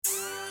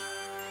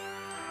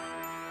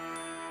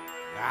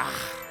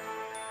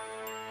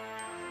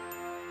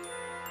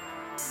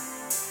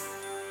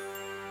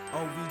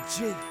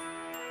OVG.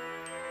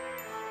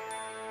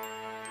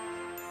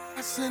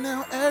 I say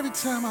now every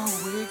time I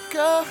wake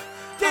up,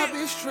 I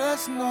be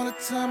stressing all the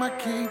time. I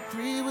can't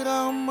breathe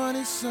without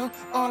money, so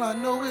all I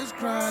know is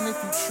grind.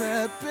 If you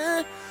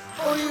trapping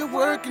or you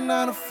working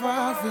 9 to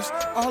 5, it's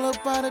all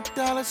about a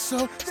dollar,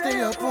 so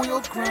stay up on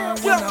your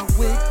grind. When I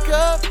wake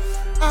up,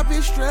 I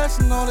be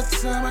stressing all the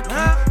time. I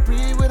can't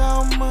breathe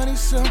without money,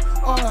 so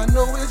all I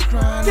know is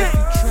grind. If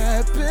you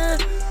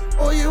trapping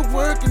or you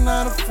working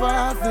 9 to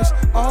 5, it's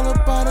all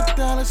about a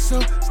dollar, so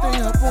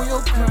stay up on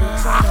your grind. Every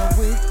time I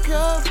wake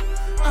up,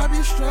 I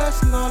be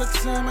stressing all the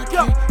time. I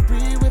can't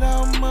breathe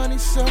without money,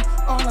 so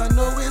all I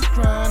know is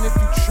grind. If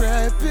you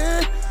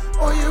trapping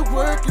or you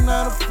working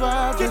 9 to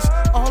 5, it's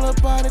all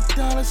about a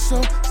dollar,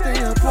 so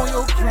stay up on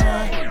your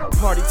grind.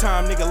 Party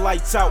time, nigga,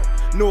 lights out.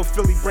 North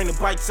Philly, bring the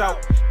bikes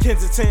out.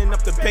 Kensington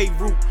up to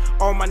Beirut.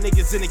 All my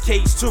niggas in the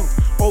cage too.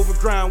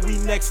 Overgrind, we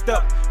next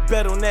up.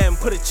 Bet on that and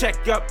put a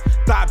check up.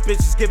 Thought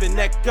bitches giving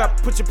neck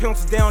up. Put your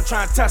pencils down,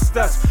 try and test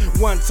us.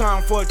 1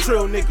 time for a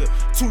trill nigga,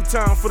 2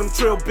 times for them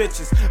trill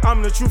bitches.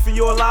 I'm the truth and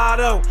you're a lie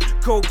though.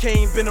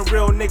 Cocaine been a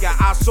real nigga.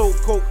 I sold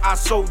coke, I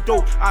sold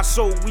dope, I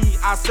sold weed,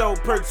 I sell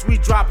perks, we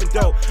dropping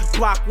dough.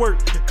 Block work,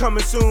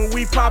 coming soon,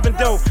 we popping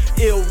dough.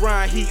 Ill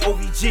Ryan, he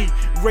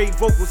OVG. Ray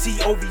vocals, he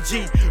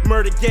OVG.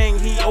 Murder gang,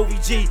 he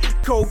OVG.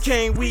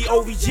 Cocaine, we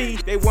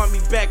OVG. They want me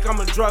back, I'm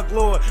a drug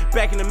lord.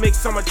 Back in the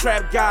mix, I'm a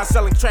trap guy.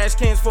 Selling trash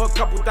cans for a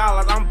couple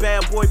dollars. I'm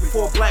bad boy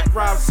before Black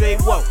Rob say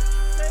whoa.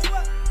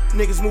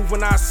 Niggas move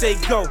when I say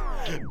go.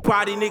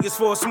 Body niggas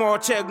for a small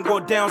check and go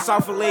down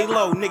south and lay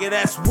low. Nigga,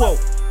 that's whoa.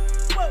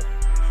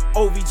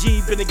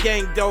 OVG been a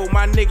gang though.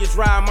 My niggas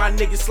ride, my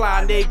niggas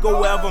slide, they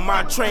go wherever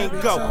my train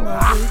go. Every time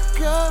I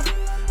wake up,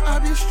 I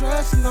be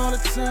stressing all the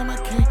time. I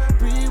can't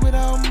breathe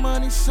without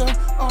money, so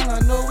all I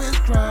know is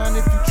grind.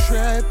 If you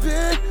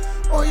trapping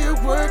or you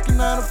working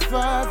 9 to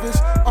 5,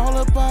 it's all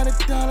about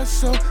a dollar,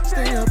 so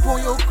stay up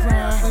on your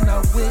grind. When I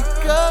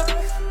wake up,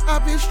 I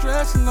be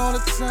stressing all the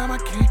time. I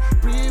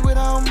can't breathe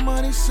without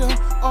money, so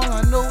all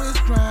I know is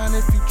grind.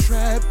 If you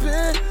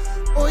trapping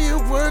or you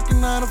working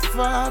 9 to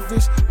 5,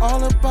 it's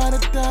all about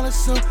a dollar,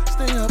 so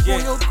stay up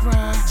on your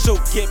grind. So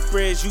get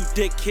bread, you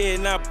dickhead,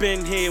 and I've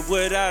been here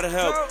without a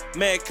help.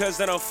 Mad cause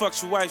I don't fuck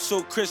your wife,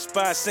 so Chris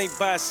by ain't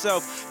by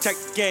itself. Check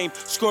the game,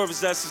 score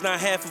is us, it's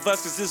not half of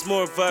us, cause there's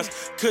more of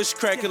us. Kush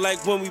cracking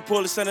like when we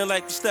pull it, sounding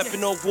like we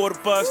stepping on water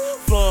bus.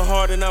 Flowing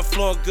hard and I'm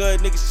flowing good,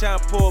 niggas trying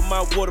to pull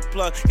my water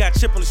plug. Got a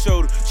chip on the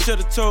shoulder,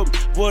 should've told me,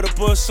 water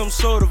bus, some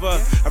sort of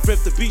us. I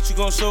ripped the beat, you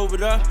gon' sober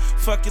it up.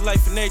 Fuck your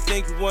life and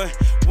everything you want.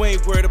 We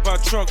ain't worried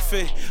about trunk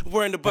fit,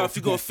 worrying about if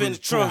you gon' fit in the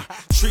trunk.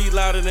 Tree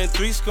louder than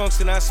 3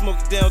 skunks and I smoke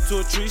it down to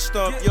a tree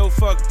stump. Yo,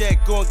 fuck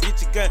that, go and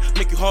get your gun,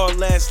 make you hard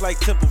last like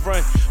Temple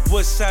Run.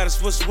 What side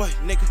is what's what,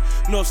 nigga?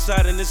 North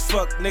side in this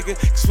fuck, nigga.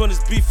 Cause when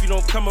it's beef, you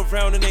don't come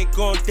around and ain't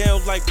going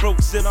down like broke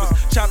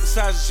zippers. Chop the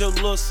size of your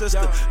little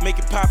sister, make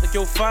it pop like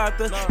your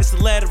father. It's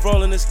the ladder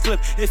rolling this clip.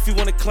 If you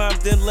wanna climb,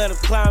 then let him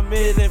climb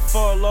it and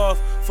fall off,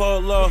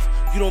 fall off.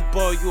 You don't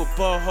ball, you a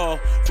ball hall.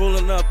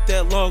 Rolling up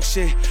that long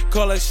shit,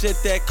 call that shit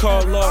that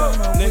call off,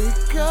 nigga.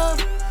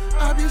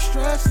 I be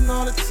stressing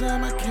all the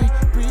time. I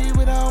can't breathe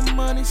without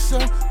money, so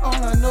all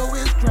I know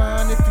is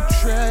grind. If you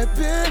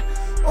trapping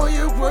or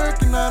you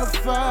working 9 to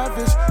 5,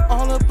 it's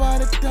all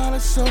about a dollar,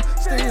 so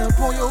stay up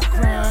on your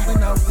grind.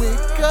 When I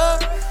wake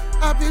up,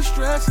 I be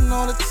stressing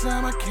all the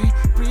time. I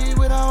can't breathe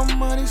without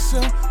money, so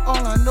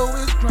all I know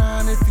is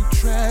grind. If you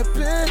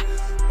trapping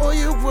or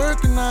you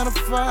working 9 to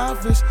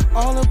 5, it's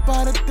all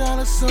about a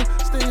dollar, so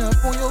stay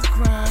up on your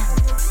grind.